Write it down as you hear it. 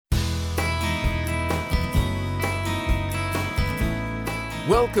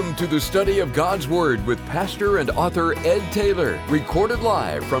Welcome to the study of God's Word with pastor and author Ed Taylor, recorded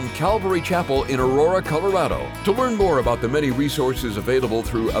live from Calvary Chapel in Aurora, Colorado. To learn more about the many resources available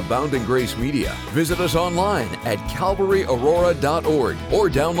through Abounding Grace Media, visit us online at calvaryaurora.org or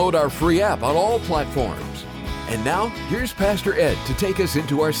download our free app on all platforms. And now, here's Pastor Ed to take us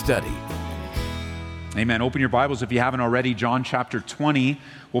into our study. Amen. Open your Bibles if you haven't already. John chapter 20.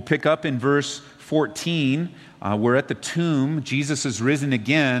 We'll pick up in verse 14. We're at the tomb. Jesus is risen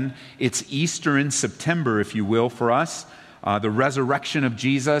again. It's Easter in September, if you will, for us. The resurrection of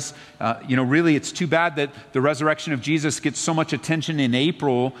Jesus. Really, it's too bad that the resurrection of Jesus gets so much attention in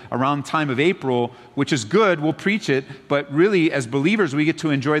April, around time of April, which is good. We'll preach it. But really, as believers, we get to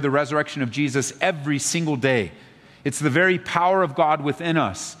enjoy the resurrection of Jesus every single day. It's the very power of God within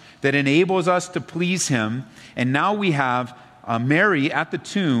us that enables us to please Him. And now we have Mary at the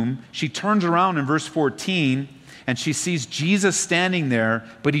tomb. She turns around in verse 14 and she sees Jesus standing there,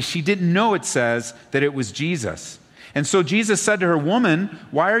 but she didn't know, it says, that it was Jesus. And so Jesus said to her, "Woman,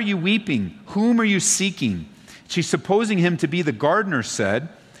 why are you weeping? Whom are you seeking?" She, supposing him to be the gardener, said,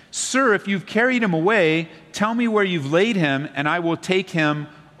 "Sir, if you've carried him away, tell me where you've laid him, and I will take him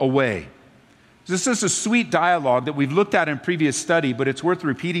away." This is a sweet dialogue that we've looked at in previous study, but it's worth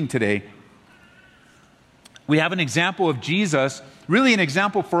repeating today. We have an example of Jesus, really an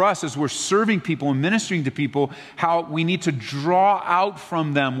example for us as we're serving people and ministering to people, how we need to draw out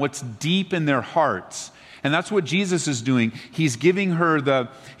from them what's deep in their hearts. And that's what Jesus is doing. He's giving her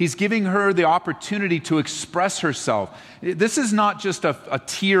the opportunity to express herself. This is not just a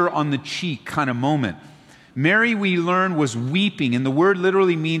tear on the cheek kind of moment. Mary, we learn, was weeping, and the word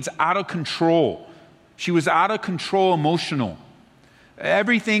literally means out of control. She was out of control emotional.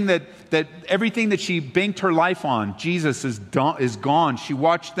 Everything that she banked her life on, Jesus is gone. She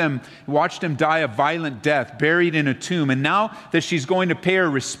watched him die a violent death, buried in a tomb. And now that she's going to pay her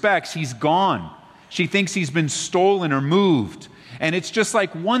respects, he's gone. She thinks he's been stolen or moved. And it's just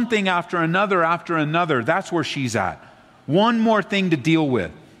like one thing after another. That's where she's at. One more thing to deal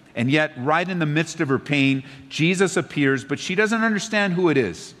with. And yet, right in the midst of her pain, Jesus appears, but she doesn't understand who it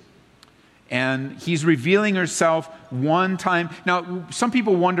is. And he's revealing herself one time. Now, some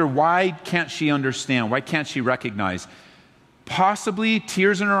people wonder, why can't she understand? Why can't she recognize? Possibly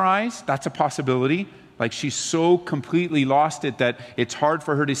tears in her eyes. That's a possibility. Like she's so completely lost it that it's hard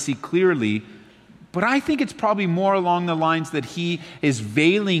for her to see clearly. But I think it's probably more along the lines that he is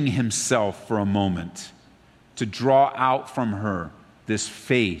veiling himself for a moment to draw out from her this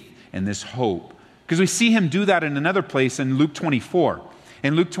faith and this hope. Because we see him do that in another place in Luke 24.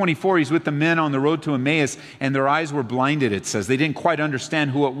 In Luke 24, he's with the men on the road to Emmaus, and their eyes were blinded, it says. They didn't quite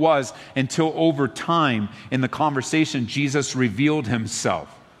understand who it was until over time in the conversation, Jesus revealed himself.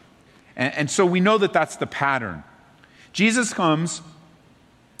 And so we know that that's the pattern. Jesus comes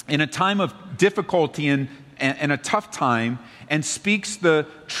in a time of difficulty and a tough time and speaks the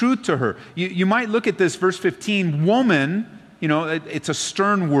truth to her. You might look at this, verse 15, woman, it's a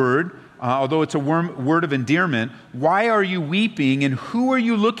stern word. Although it's a word of endearment. Why are you weeping and who are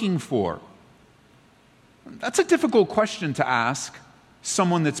you looking for? That's a difficult question to ask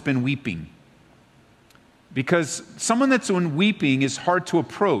someone that's been weeping. Because someone that's been weeping is hard to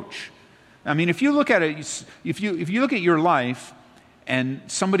approach. I mean, if you look at it, if you look at your life and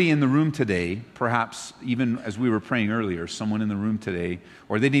somebody in the room today, perhaps even as we were praying earlier, someone in the room today,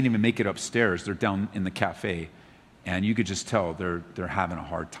 or they didn't even make it upstairs, they're down in the cafe, and you could just tell they're having a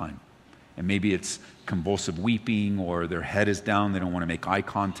hard time. And maybe it's convulsive weeping or their head is down, they don't want to make eye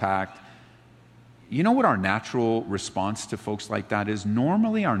contact. You know what our natural response to folks like that is?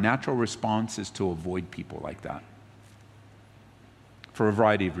 Normally our natural response is to avoid people like that. For a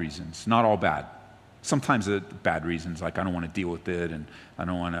variety of reasons. Not all bad. Sometimes the bad reasons, like I don't want to deal with it and I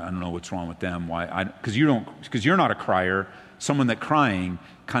don't know what's wrong with them. Why? Because you're not a crier. Someone that crying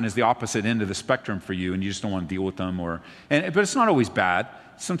kind of is the opposite end of the spectrum for you and you just don't want to deal with them. But it's not always bad.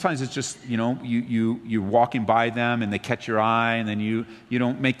 Sometimes it's just, you're walking by them and they catch your eye and then you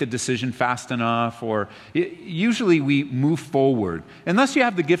don't make the decision fast enough. Usually we move forward. Unless you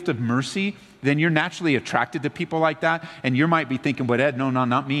have the gift of mercy, then you're naturally attracted to people like that. And you might be thinking, but Ed, no,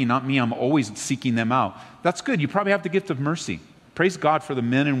 not me. I'm always seeking them out. That's good. You probably have the gift of mercy. Praise God for the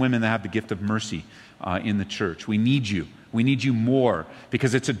men and women that have the gift of mercy in the church. We need you. We need you more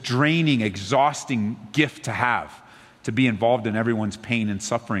because it's a draining, exhausting gift to have. To be involved in everyone's pain and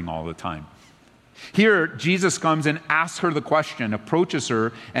suffering all the time. Here, Jesus comes and asks her the question, approaches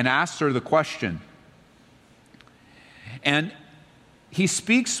her and asks her the question. And he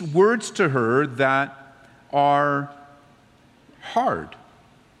speaks words to her that are hard.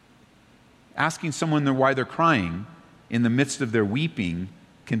 Asking someone why they're crying in the midst of their weeping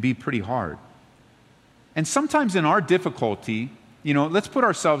can be pretty hard. And sometimes in our difficulty, let's put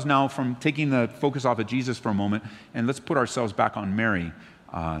ourselves now from taking the focus off of Jesus for a moment, and let's put ourselves back on Mary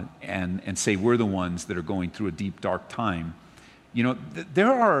and say we're the ones that are going through a deep, dark time.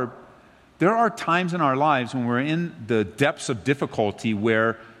 There are times in our lives when we're in the depths of difficulty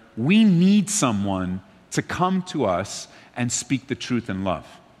where we need someone to come to us and speak the truth in love.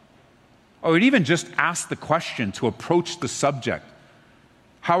 Or even just ask the question, to approach the subject.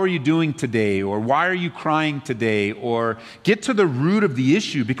 How are you doing today? Or why are you crying today? Or get to the root of the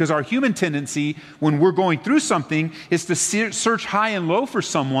issue, because our human tendency when we're going through something is to search high and low for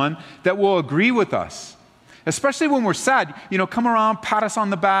someone that will agree with us. Especially when we're sad, come around, pat us on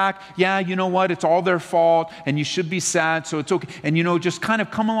the back. Yeah, you know what? It's all their fault and you should be sad, so it's okay. And, just kind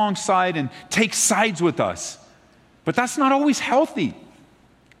of come alongside and take sides with us. But that's not always healthy.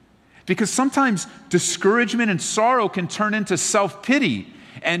 Because sometimes discouragement and sorrow can turn into self-pity.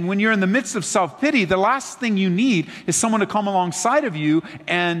 And when you're in the midst of self-pity, the last thing you need is someone to come alongside of you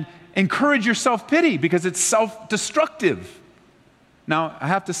and encourage your self-pity, because it's self-destructive. Now, I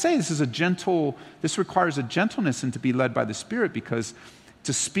have to say, this requires a gentleness and to be led by the Spirit, because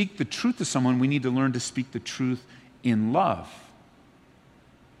to speak the truth to someone, we need to learn to speak the truth in love.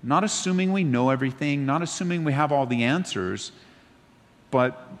 Not assuming we know everything, not assuming we have all the answers,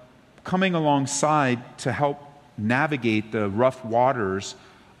 but coming alongside to help navigate the rough waters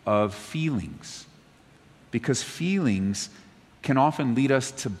of feelings. Because feelings can often lead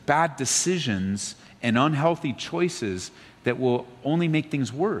us to bad decisions and unhealthy choices that will only make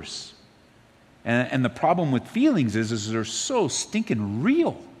things worse. And the problem with feelings is they're so stinking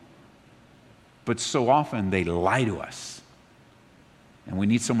real. But so often they lie to us. And we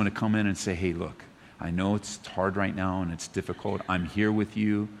need someone to come in and say, hey, look, I know it's hard right now and it's difficult. I'm here with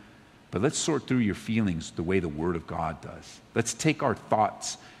you. But let's sort through your feelings the way the Word of God does. Let's take our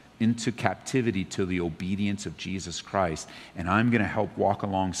thoughts into captivity to the obedience of Jesus Christ, and I'm going to help walk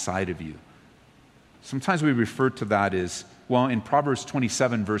alongside of you. Sometimes we refer to that as, in Proverbs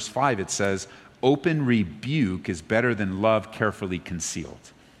 27, verse 5, it says, open rebuke is better than love carefully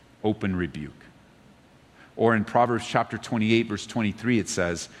concealed. Open rebuke. Or in Proverbs chapter 28, verse 23, it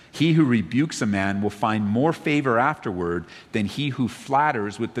says, he who rebukes a man will find more favor afterward than he who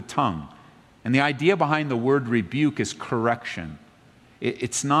flatters with the tongue. And the idea behind the word rebuke is correction.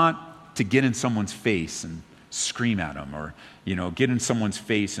 It's not to get in someone's face and scream at them, or get in someone's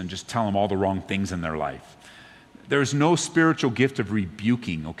face and just tell them all the wrong things in their life. There's no spiritual gift of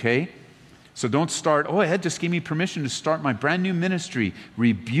rebuking, okay? So don't start, Ed just gave me permission to start my brand new ministry,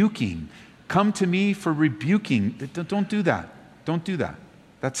 rebuking. Come to me for rebuking. Don't do that. Don't do that.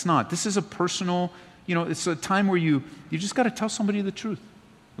 This is a personal, it's a time where you just got to tell somebody the truth.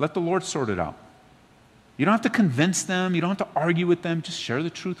 Let the Lord sort it out. You don't have to convince them. You don't have to argue with them. Just share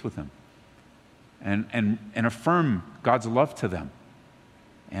the truth with them. And affirm God's love to them.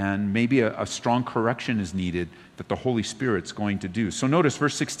 And maybe a strong correction is needed that the Holy Spirit's going to do. So notice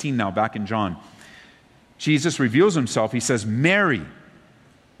verse 16 now, back in John. Jesus reveals himself. He says, Mary.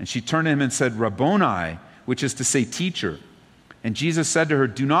 And she turned to him and said, Rabboni, which is to say, teacher. And Jesus said to her,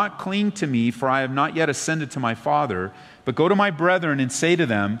 do not cling to me, for I have not yet ascended to my Father, but go to my brethren and say to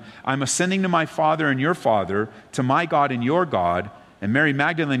them, I'm ascending to my Father and your Father, to my God and your God. And Mary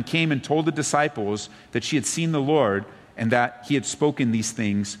Magdalene came and told the disciples that she had seen the Lord and that he had spoken these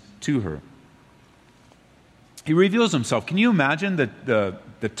things to her. He reveals himself. Can you imagine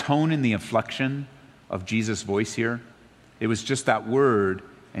the tone and the inflection of Jesus' voice here? It was just that word,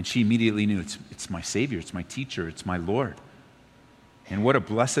 and she immediately knew, it's my Savior, it's my teacher, it's my Lord. And what a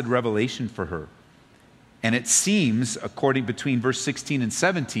blessed revelation for her. And it seems, between verse 16 and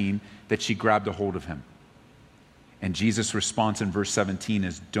 17, that she grabbed a hold of him. And Jesus' response in verse 17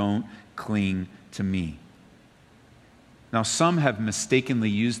 is, don't cling to me. Now, some have mistakenly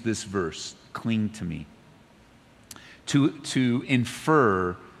used this verse, cling to me, to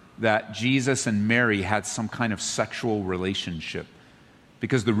infer that Jesus and Mary had some kind of sexual relationship,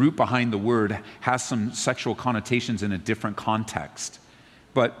 because the root behind the word has some sexual connotations in a different context.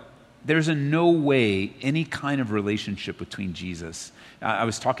 But there's in no way any kind of relationship between Jesus. I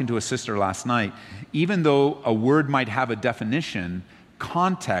was talking to a sister last night. Even though a word might have a definition,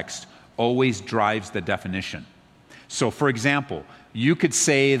 context always drives the definition. So, for example, you can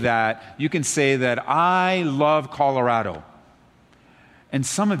say that I love Colorado. And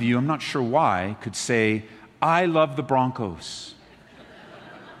some of you, I'm not sure why, could say, I love the Broncos.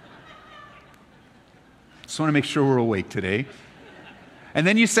 Just want to make sure we're awake today. And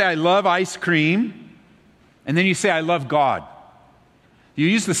then you say, I love ice cream. And then you say, I love God. You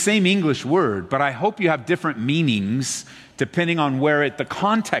use the same English word, but I hope you have different meanings depending on where the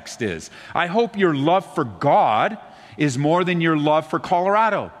context is. I hope your love for God is more than your love for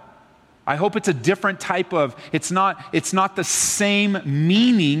Colorado. I hope it's a different type of, it's not the same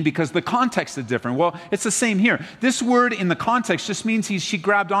meaning because the context is different. Well, it's the same here. This word in the context just means she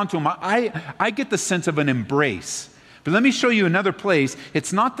grabbed onto him. I get the sense of an embrace. But let me show you another place.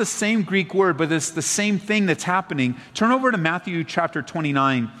 It's not the same Greek word, but it's the same thing that's happening. Turn over to Matthew chapter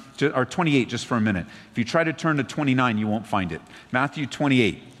 29, or 28 just for a minute. If you try to turn to 29, you won't find it. Matthew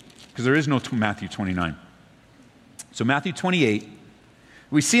 28, because there is no Matthew 29. So Matthew 28,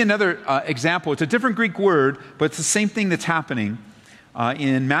 we see another example. It's a different Greek word, but it's the same thing that's happening.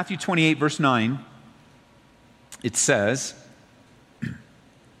 In Matthew 28, verse 9, it says,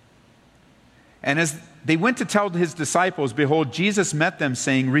 and as they went to tell his disciples, behold, Jesus met them,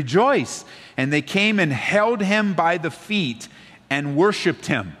 saying, rejoice. And they came and held him by the feet and worshiped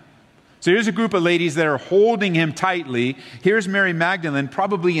him. So here's a group of ladies that are holding him tightly. Here's Mary Magdalene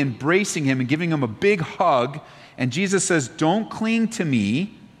probably embracing him and giving him a big hug. And Jesus says, don't cling to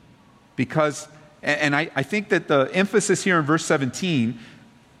me, because, and I think that the emphasis here in verse 17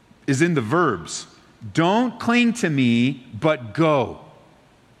 is in the verbs. Don't cling to me, but go.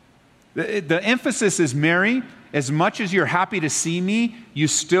 The emphasis is, Mary, as much as you're happy to see me, you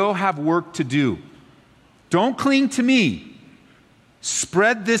still have work to do. Don't cling to me.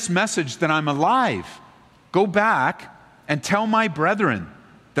 Spread this message that I'm alive. Go back and tell my brethren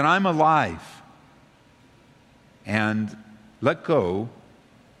that I'm alive. And let go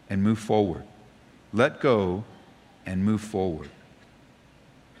and move forward. Let go and move forward.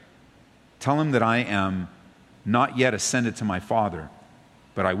 Tell him that I am not yet ascended to my Father,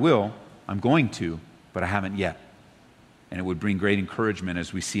 but I will. I'm going to, but I haven't yet. And it would bring great encouragement,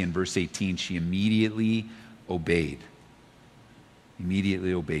 as we see in verse 18. She immediately obeyed.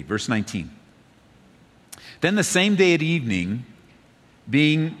 Immediately obeyed. Verse 19. Then the same day at evening,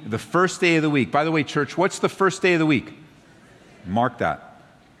 being the first day of the week. By the way, church, what's the first day of the week? Mark that.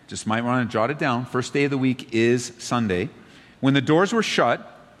 Just might want to jot it down. First day of the week is Sunday. When the doors were shut,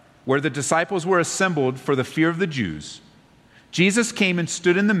 where the disciples were assembled for the fear of the Jews, Jesus came and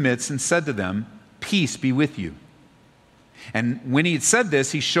stood in the midst and said to them, peace be with you. And when he had said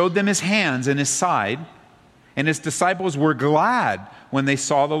this, he showed them his hands and his side, and his disciples were glad when they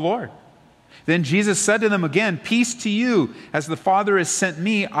saw the Lord. Then Jesus said to them again, peace to you. As the Father has sent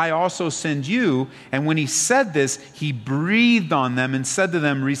me, I also send you. And when he said this, he breathed on them and said to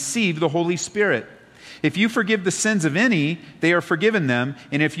them, receive the Holy Spirit. If you forgive the sins of any, they are forgiven them.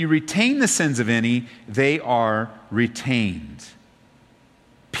 And if you retain the sins of any, they are retained.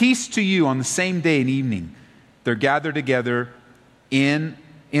 Peace to you. On the same day and evening, they're gathered together in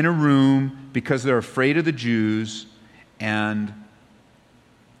a room because they're afraid of the Jews. And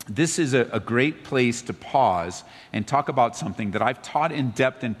this is a great place to pause and talk about something that I've taught in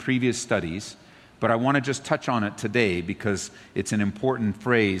depth in previous studies, but I want to just touch on it today because it's an important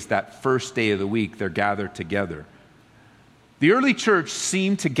phrase. That first day of the week, they're gathered together. The early church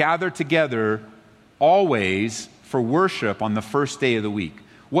seemed to gather together always for worship on the first day of the week.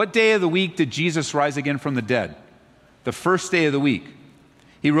 What day of the week did Jesus rise again from the dead? The first day of the week.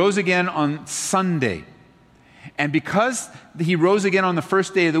 He rose again on Sunday. And because he rose again on the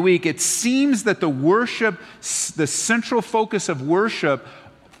first day of the week, it seems that the worship, the central focus of worship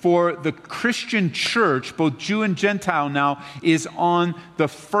for the Christian church, both Jew and Gentile now, is on the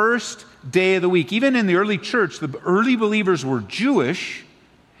first day of the week. Even in the early church, the early believers were Jewish,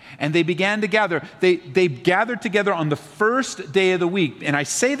 and they began to gather. They gathered together on the first day of the week. And I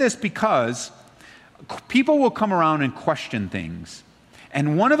say this because people will come around and question things.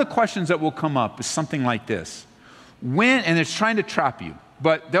 And one of the questions that will come up is something like this. And it's trying to trap you,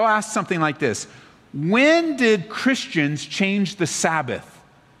 but they'll ask something like this. When did Christians change the Sabbath?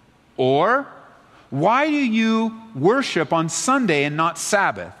 Or, why do you worship on Sunday and not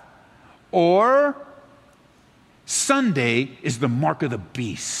Sabbath? Or, Sunday is the mark of the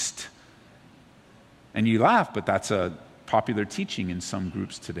beast. And you laugh, but that's a popular teaching in some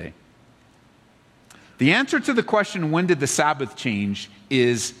groups today. The answer to the question, when did the Sabbath change,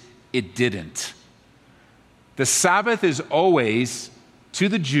 is it didn't. The Sabbath is always, to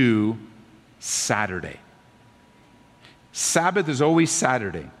the Jew, Saturday. Sabbath is always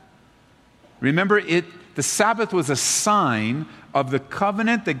Saturday. Remember, the Sabbath was a sign of the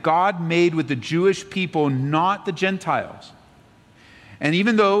covenant that God made with the Jewish people, not the Gentiles. And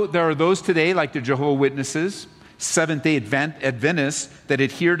even though there are those today, like the Jehovah's Witnesses, Seventh-day Adventists, that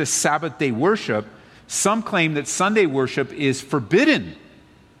adhere to Sabbath day worship, some claim that Sunday worship is forbidden.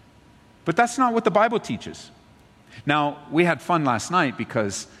 But that's not what the Bible teaches. Now, we had fun last night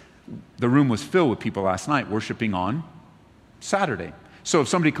because the room was filled with people last night worshiping on Saturday. So if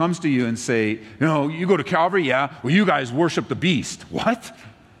somebody comes to you and say, you go to Calvary? Yeah. Well, you guys worship the beast. What?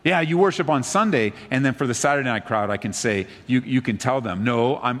 Yeah, you worship on Sunday. And then for the Saturday night crowd, I can say, you can tell them,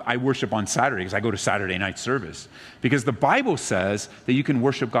 no, I worship on Saturday because I go to Saturday night service. Because the Bible says that you can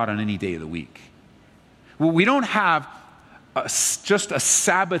worship God on any day of the week. Well, we don't have just a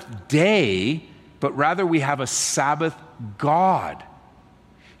Sabbath day, but rather we have a Sabbath God.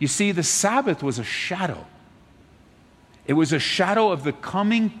 You see, the Sabbath was a shadow. It was a shadow of the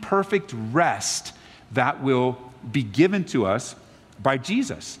coming perfect rest that will be given to us by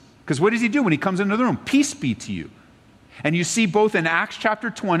Jesus. Because what does he do when he comes into the room? Peace be to you. And you see both in Acts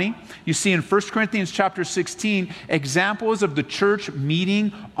chapter 20, you see in 1 Corinthians chapter 16, examples of the church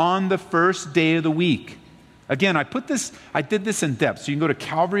meeting on the first day of the week. Again, I did this in depth. So you can go to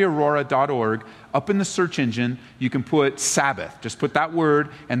calvaryaurora.org. Up in the search engine, you can put Sabbath. Just put that word,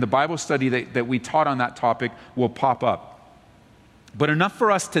 and the Bible study that we taught on that topic will pop up. But enough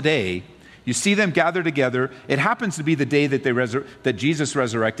for us today. You see them gather together. It happens to be the day that Jesus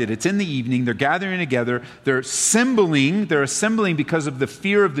resurrected. It's in the evening. They're gathering together. They're assembling because of the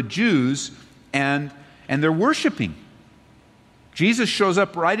fear of the Jews, and they're worshiping. Jesus shows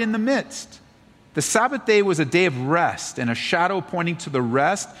up right in the midst. The Sabbath day was a day of rest and a shadow pointing to the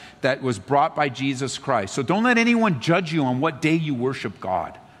rest that was brought by Jesus Christ. So don't let anyone judge you on what day you worship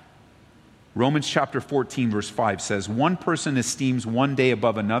God. Romans chapter 14, verse 5 says, one person esteems one day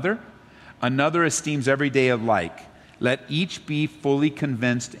above another, another esteems every day alike. Let each be fully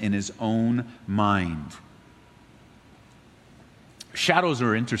convinced in his own mind. Shadows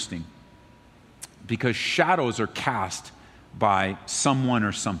are interesting because shadows are cast by someone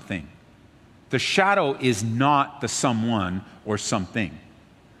or something. The shadow is not the someone or something.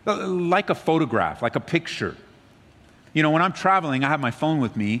 Like a photograph, like a picture. When I'm traveling, I have my phone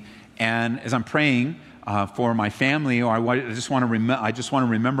with me, and as I'm praying for my family, or I just want to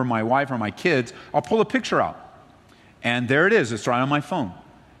remember my wife or my kids, I'll pull a picture out. And there it is. It's right on my phone.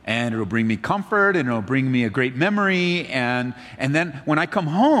 And it'll bring me comfort, and it'll bring me a great memory. And then when I come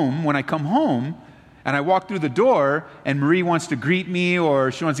home, and I walk through the door, and Marie wants to greet me,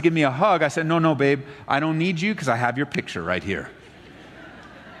 or she wants to give me a hug, I said, no, babe, I don't need you because I have your picture right here.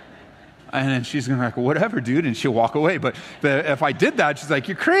 And then she's going to be like, whatever, dude, and she'll walk away. But if I did that, she's like,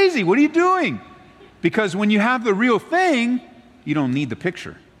 you're crazy. What are you doing? Because when you have the real thing, you don't need the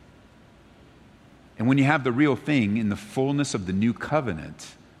picture. And when you have the real thing in the fullness of the new covenant,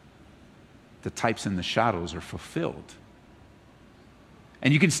 the types and the shadows are fulfilled.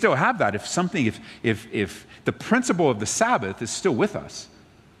 And you can still have that if the principle of the Sabbath is still with us.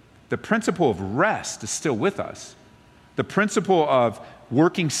 The principle of rest is still with us. The principle of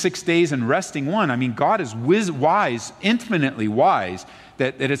working 6 days and resting one. I mean, God is wise, infinitely wise,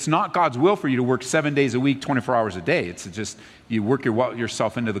 that it's not God's will for you to work 7 days a week, 24 hours a day. It's just you work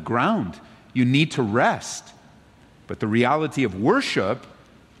yourself into the ground. You need to rest. But the reality of worship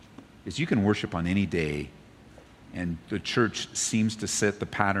is you can worship on any day. And the church seems to set the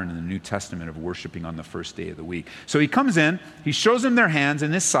pattern in the New Testament of worshiping on the first day of the week. So he comes in, he shows them their hands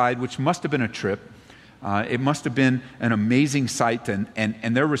and his side, which must have been a trip. It must have been an amazing sight.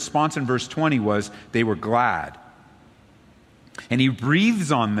 And their response in verse 20 was they were glad. And he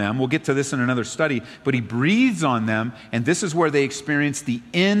breathes on them. We'll get to this in another study. But he breathes on them. And this is where they experience the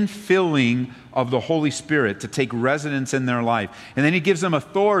infilling of the Holy Spirit to take residence in their life. And then he gives them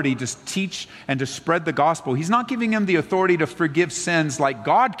authority to teach and to spread the gospel. He's not giving them the authority to forgive sins like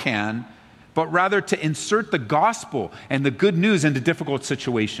God can, but rather to insert the gospel and the good news into difficult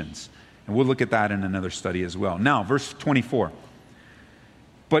situations. And we'll look at that in another study as well. Now, verse 24.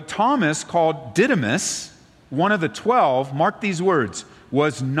 But Thomas, called Didymus, one of the 12, mark these words,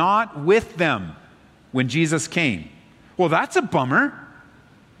 was not with them when Jesus came. Well, that's a bummer.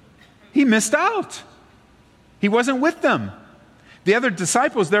 He missed out. He wasn't with them. The other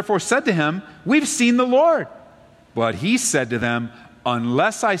disciples therefore said to him, we've seen the Lord. But he said to them,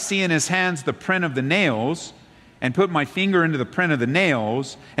 unless I see in his hands the print of the nails, and put my finger into the print of the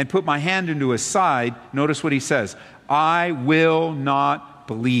nails, and put my hand into his side, notice what he says, I will not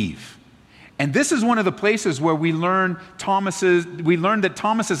believe. And this is one of the places where we learn that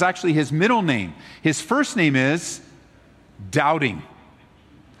Thomas is actually his middle name. His first name is Doubting,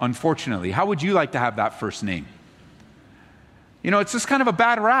 unfortunately. How would you like to have that first name? It's just kind of a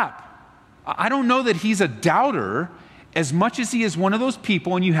bad rap. I don't know that he's a doubter as much as he is one of those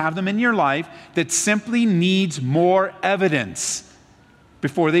people, and you have them in your life, that simply needs more evidence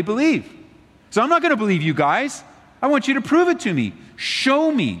before they believe. So I'm not going to believe you guys. I want you to prove it to me.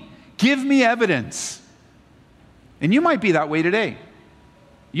 Show me. Give me evidence. And you might be that way today.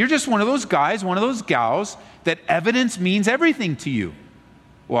 You're just one of those guys, one of those gals that evidence means everything to you.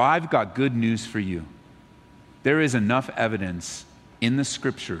 Well, I've got good news for you. There is enough evidence in the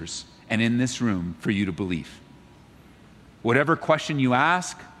scriptures and in this room for you to believe. Whatever question you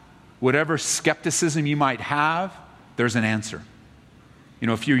ask, whatever skepticism you might have, there's an answer. You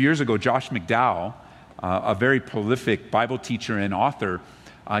know, a few years ago, Josh McDowell, a very prolific Bible teacher and author,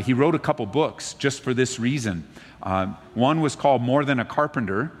 he wrote a couple books just for this reason. One was called More Than a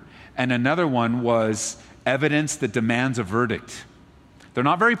Carpenter, and another one was Evidence That Demands a Verdict. They're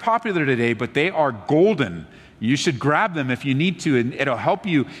not very popular today, but they are golden. You should grab them if you need to, and it'll help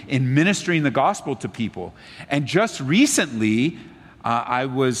you in ministering the gospel to people. And just recently, I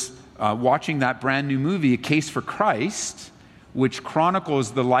was watching that brand new movie, A Case for Christ, which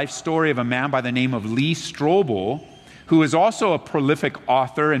chronicles the life story of a man by the name of Lee Strobel, who is also a prolific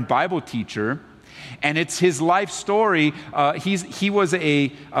author and Bible teacher. And it's his life story. He was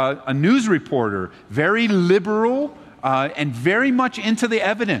a news reporter, very liberal and very much into the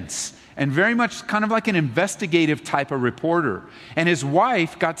evidence, and very much kind of like an investigative type of reporter. And his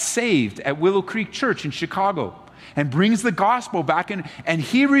wife got saved at Willow Creek Church in Chicago and brings the gospel back in. And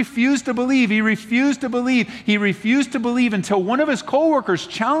he refused to believe. He refused to believe until one of his coworkers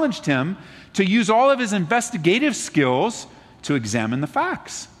challenged him to use all of his investigative skills to examine the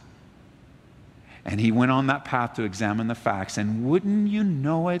facts. And he went on that path to examine the facts. And wouldn't you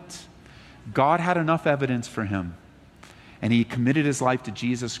know it, God had enough evidence for him. And he committed his life to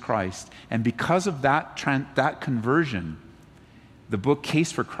Jesus Christ. And because of that conversion, the book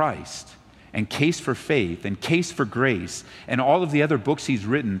Case for Christ and Case for Faith and Case for Grace and all of the other books he's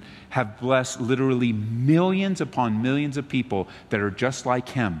written have blessed literally millions upon millions of people that are just like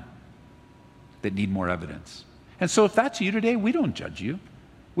him, that need more evidence. And so if that's you today, we don't judge you.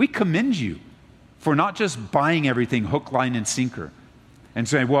 We commend you for not just buying everything hook, line, and sinker and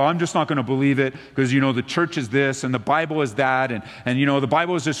saying, well, I'm just not going to believe it because, the church is this and the Bible is that and the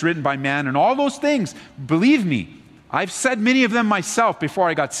Bible is just written by man and all those things. Believe me, I've said many of them myself before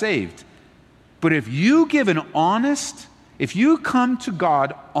I got saved. But if you if you come to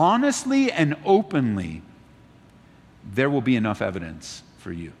God honestly and openly, there will be enough evidence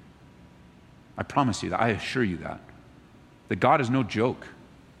for you. I promise you that. I assure you that God is no joke.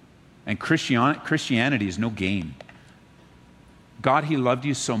 And Christianity is no game. God, he loved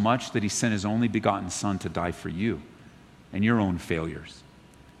you so much that he sent his only begotten son to die for you and your own failures.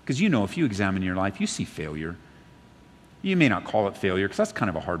 Because if you examine your life, you see failure. You may not call it failure because that's kind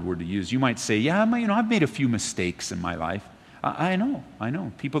of a hard word to use. You might say, yeah, I've made a few mistakes in my life. I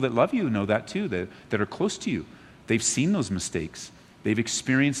know. People that love you know that too, that are close to you. They've seen those mistakes. They've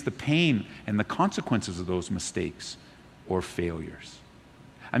experienced the pain and the consequences of those mistakes or failures.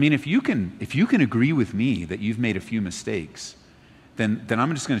 I mean, if you can agree with me that you've made a few mistakes, then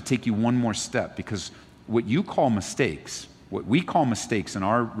I'm just going to take you one more step, because what you call mistakes, what we call mistakes in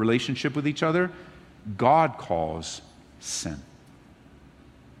our relationship with each other, God calls sin.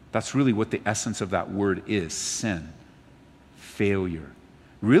 That's really what the essence of that word is, sin, failure.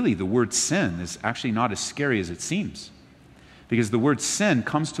 Really, the word sin is actually not as scary as it seems, because the word sin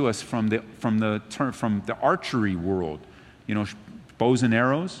comes to us from the archery world, bows and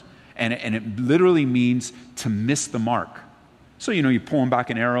arrows, and it literally means to miss the mark. So, you're pulling back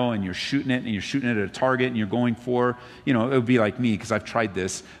an arrow and you're shooting it at a target and you're going for, it would be like me, because I've tried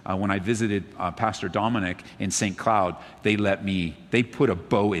this. When I visited Pastor Dominic in St. Cloud, they put a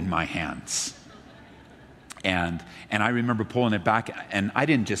bow in my hands. And I remember pulling it back, and I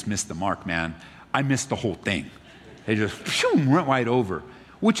didn't just miss the mark, man. I missed the whole thing. It just went right over,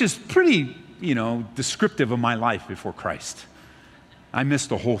 which is pretty, descriptive of my life before Christ. I missed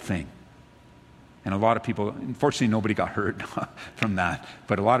the whole thing. And a lot of people, unfortunately, nobody got hurt from that,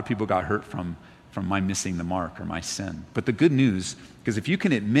 but a lot of people got hurt from my missing the mark or my sin. But the good news, because if you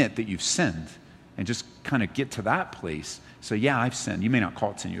can admit that you've sinned and just kind of get to that place, so yeah, I've sinned. You may not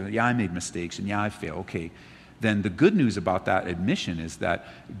call it sin. You're like, yeah, I made mistakes, and yeah, I failed. Okay. Then the good news about that admission is that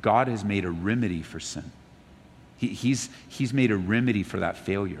God has made a remedy for sin. He's made a remedy for that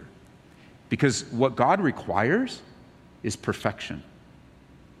failure. Because what God requires is perfection.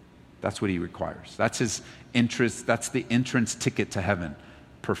 That's what he requires. That's his interest. That's the entrance ticket to heaven,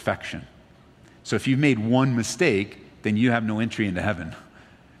 perfection. So if you've made one mistake, then you have no entry into heaven.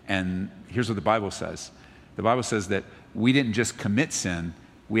 And here's what the Bible says. The Bible says that we didn't just commit sin,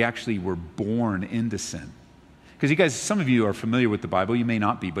 we actually were born into sin. Because you guys, some of you are familiar with the Bible, you may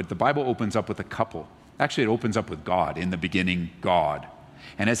not be, but the Bible opens up with a couple. Actually, it opens up with God. In the beginning, God.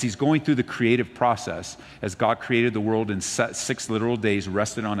 And as he's going through the creative process, as God created the world in 6 literal days,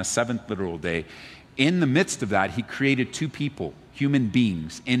 rested on a 7th literal day, in the midst of that, he created two people, human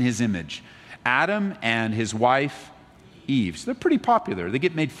beings in his image, Adam and his wife, Eve. So they're pretty popular. They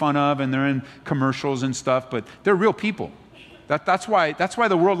get made fun of and they're in commercials and stuff, but they're real people. That's why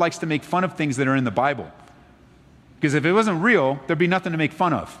the world likes to make fun of things that are in the Bible. Because if it wasn't real, there'd be nothing to make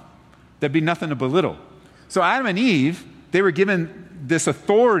fun of. There'd be nothing to belittle. So Adam and Eve, they were given this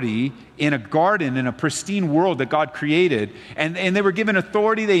authority in a garden, in a pristine world that God created. And they were given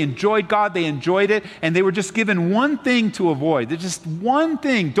authority. They enjoyed God. They enjoyed it. And they were just given one thing to avoid. There's just one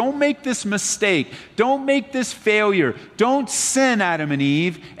thing. Don't make this mistake. Don't make this failure. Don't sin, Adam and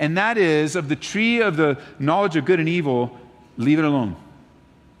Eve. And that is, of the tree of the knowledge of good and evil, leave it alone.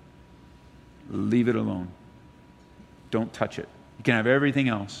 Leave it alone. Don't touch it. You can have everything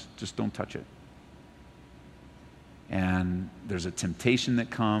else. Just don't touch it. And there's a temptation that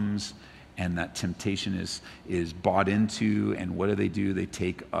comes, and that temptation is bought into, and what do? They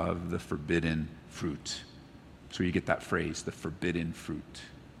take of the forbidden fruit. So you get that phrase, the forbidden fruit.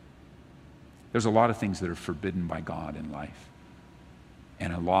 There's a lot of things that are forbidden by God in life.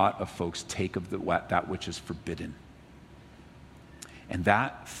 And a lot of folks take of that which is forbidden. And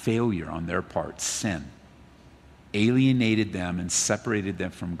that failure on their part, sin, alienated them and separated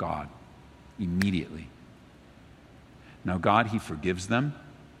them from God immediately. Now God, he forgives them.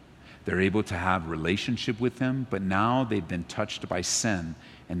 They're able to have relationship with him, but now they've been touched by sin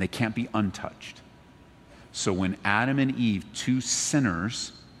and they can't be untouched. So when Adam and Eve, two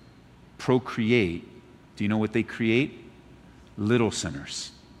sinners, procreate, do you know what they create? Little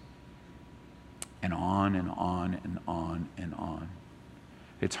sinners. And on and on and on and on.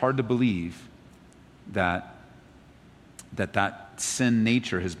 It's hard to believe that sin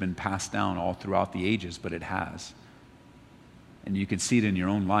nature has been passed down all throughout the ages, but it has. And you can see it in your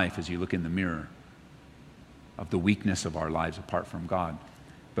own life as you look in the mirror of the weakness of our lives apart from God.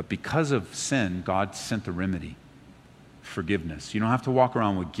 But because of sin, God sent the remedy, forgiveness. You don't have to walk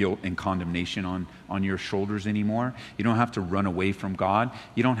around with guilt and condemnation on your shoulders anymore. You don't have to run away from God.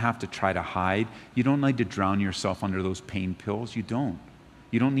 You don't have to try to hide. You don't need to drown yourself under those pain pills. You don't.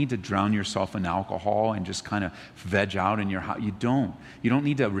 You don't need to drown yourself in alcohol and just kind of veg out in your house. You don't. You don't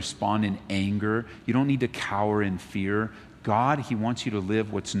need to respond in anger. You don't need to cower in fear. God, he wants you to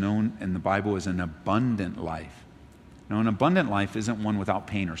live what's known in the Bible as an abundant life. Now, an abundant life isn't one without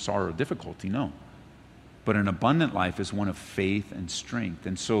pain or sorrow or difficulty, no. But an abundant life is one of faith and strength.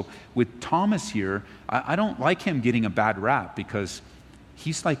 And so with Thomas here, I don't like him getting a bad rap because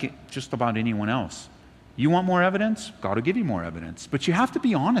he's like just about anyone else. You want more evidence? God will give you more evidence. But you have to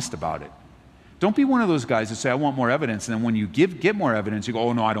be honest about it. Don't be one of those guys that say, I want more evidence, and then when you get more evidence, you go,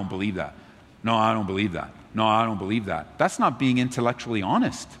 oh, no, I don't believe that. No, I don't believe that. No, I don't believe that. That's not being intellectually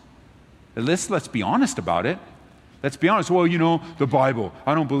honest. Let's be honest about it. Let's be honest. Well, the Bible.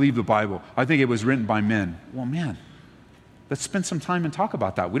 I don't believe the Bible. I think it was written by men. Well, man, let's spend some time and talk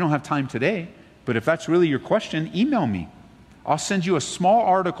about that. We don't have time today, but if that's really your question, email me. I'll send you a small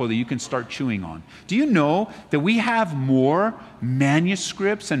article that you can start chewing on. Do you know that we have more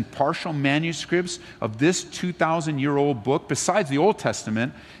manuscripts and partial manuscripts of this 2,000-year-old book, besides the Old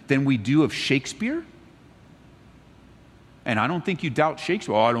Testament, than we do of Shakespeare? And I don't think you doubt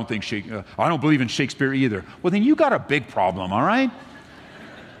Shakespeare. Oh, I don't believe in Shakespeare either. Well, then you got a big problem, all right?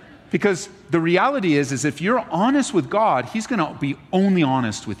 Because the reality is if you're honest with God, he's going to be only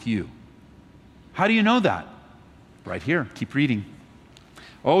honest with you. How do you know that? Right here. Keep reading.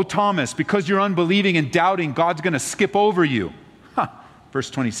 Oh, Thomas, because you're unbelieving and doubting, God's going to skip over you. Verse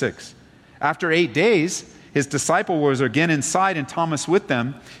 26. After 8 days, his disciple was again inside and Thomas with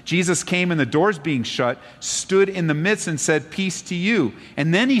them. Jesus came and the doors being shut, stood in the midst and said, peace to you.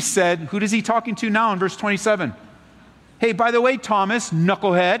 And then he said, who is he talking to now in verse 27? Hey, by the way, Thomas,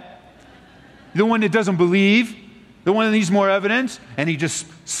 knucklehead, the one that doesn't believe, the one that needs more evidence, and he just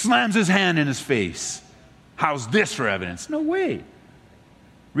slams his hand in his face. How's this for evidence? No way.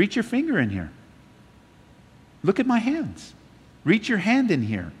 Reach your finger in here. Look at my hands. Reach your hand in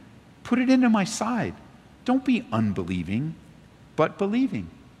here. Put it into my side. Don't be unbelieving, but believing.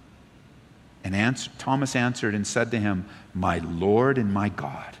 And Thomas answered and said to him, my Lord and my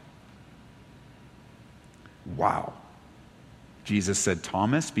God. Wow. Jesus said,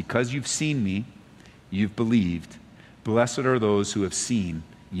 Thomas, because you've seen me, you've believed. Blessed are those who have seen,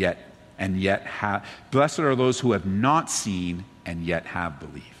 blessed are those who have not seen and yet have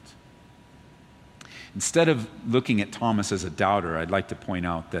believed. Instead of looking at Thomas as a doubter, I'd like to point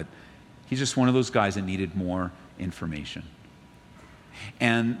out that he's just one of those guys that needed more information.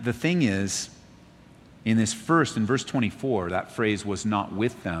 And the thing is, in verse 24, that phrase was not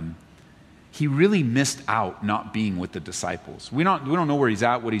with them. he really missed out not being with the disciples. We don't know where he's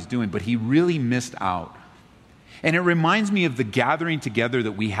at, what he's doing, but he really missed out. And it reminds me of the gathering together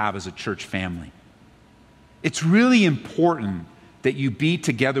that we have as a church family. It's really important that you be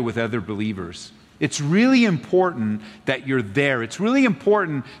together with other believers. It's really important that you're there. It's really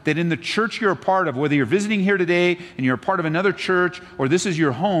important that in the church you're a part of, whether you're visiting here today and you're a part of another church or this is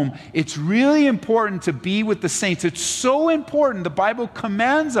your home, it's really important to be with the saints. It's so important. The Bible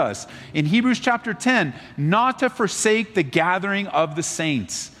commands us in Hebrews chapter 10 not to forsake the gathering of the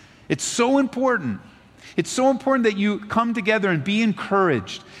saints. It's so important. It's so important that you come together and be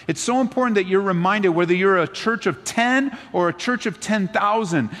encouraged. It's so important that you're reminded, whether you're a church of 10 or a church of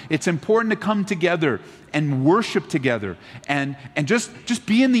 10,000, it's important to come together and worship together and just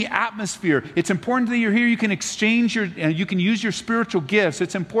be in the atmosphere. It's important that you're here. You can exchange you can use your spiritual gifts.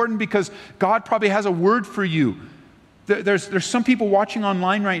 It's important because God probably has a word for you. There's some people watching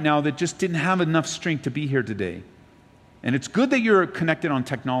online right now that just didn't have enough strength to be here today. And it's good that you're connected on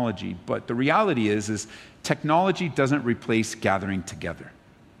technology, but the reality is technology doesn't replace gathering together.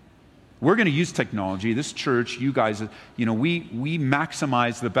 We're going to use technology. This church, you guys, we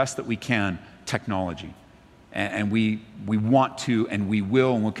maximize the best that we can technology. And we want to, and we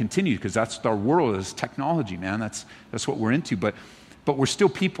will, and we'll continue, because that's our world is technology, man. That's what we're into. But we're still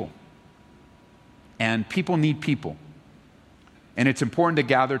people. And people need people. And it's important to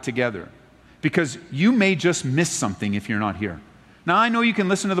gather together. Because you may just miss something if you're not here. Now, I know you can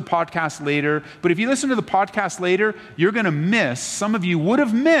listen to the podcast later, but if you listen to the podcast later, you're going to miss, some of you would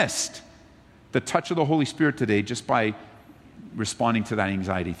have missed the touch of the Holy Spirit today just by responding to that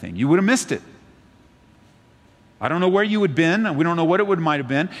anxiety thing. You would have missed it. I don't know where you would have been. We don't know what it might have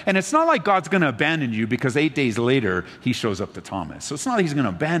been. And it's not like God's going to abandon you because 8 days later, he shows up to Thomas. So it's not like he's going to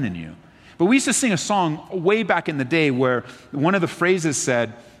abandon you. But we used to sing a song way back in the day where one of the phrases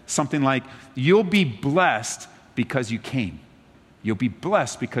said, something like, you'll be blessed because you came. You'll be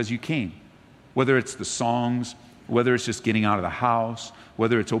blessed because you came. Whether it's the songs, whether it's just getting out of the house,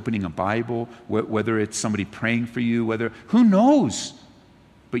 whether it's opening a Bible, whether it's somebody praying for you, who knows?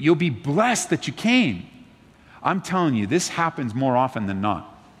 But you'll be blessed that you came. I'm telling you, this happens more often than not.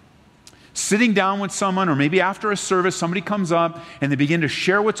 Sitting down with someone, or maybe after a service, somebody comes up and they begin to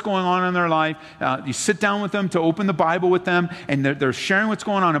share what's going on in their life. You sit down with them to open the Bible with them, and they're sharing what's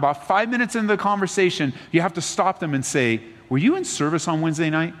going on. About 5 minutes into the conversation, you have to stop them and say, were you in service on Wednesday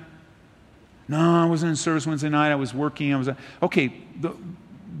night? No, I wasn't in service Wednesday night. I was working. Okay,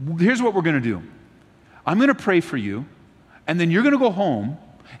 here's what we're going to do. I'm going to pray for you, and then you're going to go home,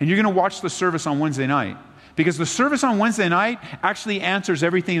 and you're going to watch the service on Wednesday night. Because the service on Wednesday night actually answers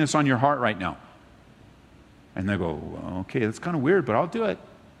everything that's on your heart right now. And they go, well, okay, that's kind of weird, but I'll do it.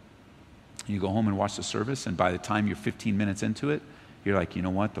 You go home and watch the service, and by the time you're 15 minutes into it, you're like, you know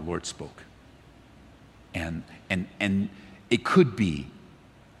what? The Lord spoke. And it could be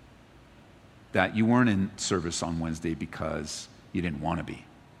that you weren't in service on Wednesday because you didn't want to be.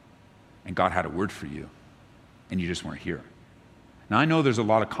 And God had a word for you, and you just weren't here. Now, I know there's a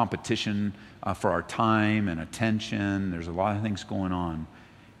lot of competition for our time and attention. There's a lot of things going on.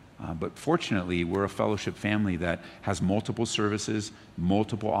 But fortunately, we're a fellowship family that has multiple services,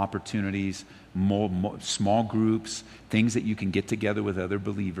 multiple opportunities, small groups, things that you can get together with other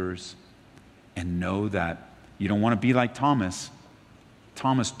believers and know that you don't want to be like Thomas.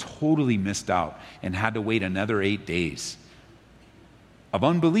 Thomas totally missed out and had to wait another 8 days of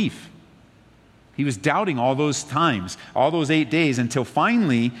unbelief. He was doubting all those times, all those 8 days, until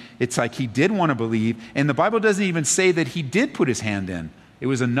finally it's like he did want to believe. And the Bible doesn't even say that he did put his hand in. It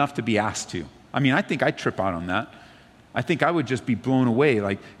was enough to be asked to. I mean, I think I'd trip out on that. I think I would just be blown away.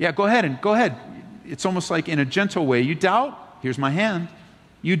 Like, yeah, go ahead. It's almost like in a gentle way. You doubt? Here's my hand.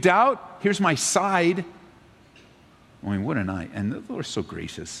 You doubt? Here's my side. I mean, what a night. And the Lord's so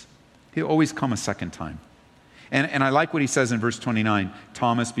gracious. He'll always come a second time. And I like what he says in verse 29,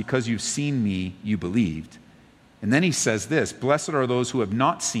 Thomas, because you've seen me, you believed. And then he says this, blessed are those who have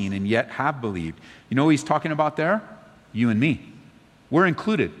not seen and yet have believed. You know what he's talking about there? You and me. We're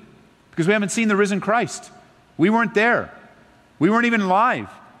included because we haven't seen the risen Christ. We weren't there. We weren't even alive.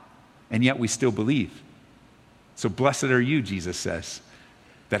 And yet we still believe. So blessed are you, Jesus says,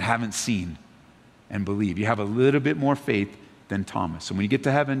 that haven't seen and believe. You have a little bit more faith than Thomas. So when you get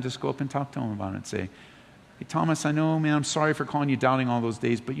to heaven, just go up and talk to him about it and say, hey, Thomas, I know, man, I'm sorry for calling you doubting all those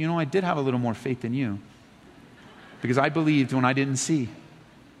days, but I did have a little more faith than you because I believed when I didn't see.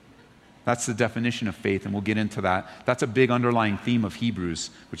 That's the definition of faith, and we'll get into that. That's a big underlying theme of Hebrews,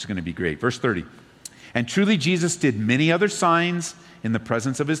 which is going to be great. Verse 30. And truly Jesus did many other signs in the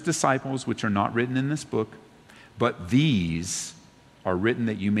presence of his disciples, which are not written in this book, but these are written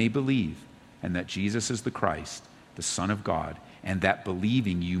that you may believe and that Jesus is the Christ, the Son of God, and that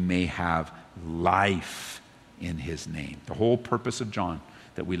believing you may have life in his name. The whole purpose of John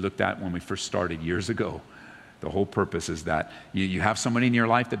that we looked at when we first started years ago, the whole purpose is that you have somebody in your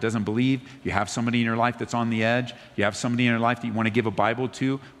life that doesn't believe, you have somebody in your life that's on the edge, you have somebody in your life that you want to give a Bible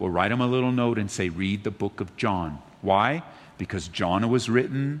to, well, write them a little note and say, read the book of John. Why? Because John was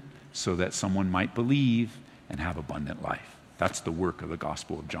written so that someone might believe and have abundant life. That's the work of the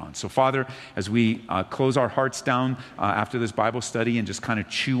Gospel of John. So, Father, as we close our hearts down after this Bible study and just kind of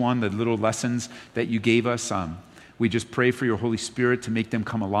chew on the little lessons that you gave us, we just pray for your Holy Spirit to make them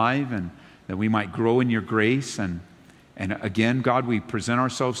come alive and that we might grow in your grace. And again, God, we present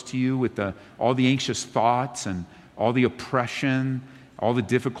ourselves to you with all the anxious thoughts and all the oppression, all the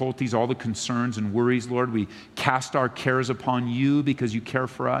difficulties, all the concerns and worries, Lord. We cast our cares upon you because you care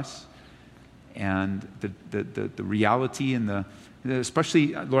for us. And the reality and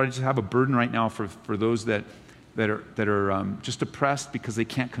especially, Lord, I just have a burden right now for those that are just depressed because they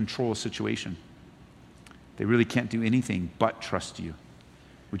can't control a situation. They really can't do anything but trust you.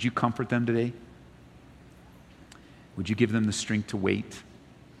 Would you comfort them today? Would you give them the strength to wait,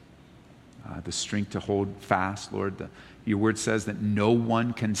 the strength to hold fast, Lord? Your word says that no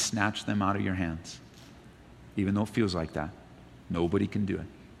one can snatch them out of your hands, even though it feels like that. Nobody can do it.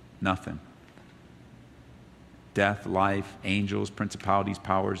 Nothing. Death, life, angels, principalities,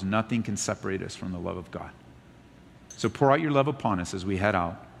 powers, nothing can separate us from the love of God. So pour out your love upon us as we head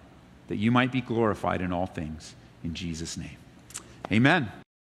out, that you might be glorified in all things. In Jesus' name. Amen.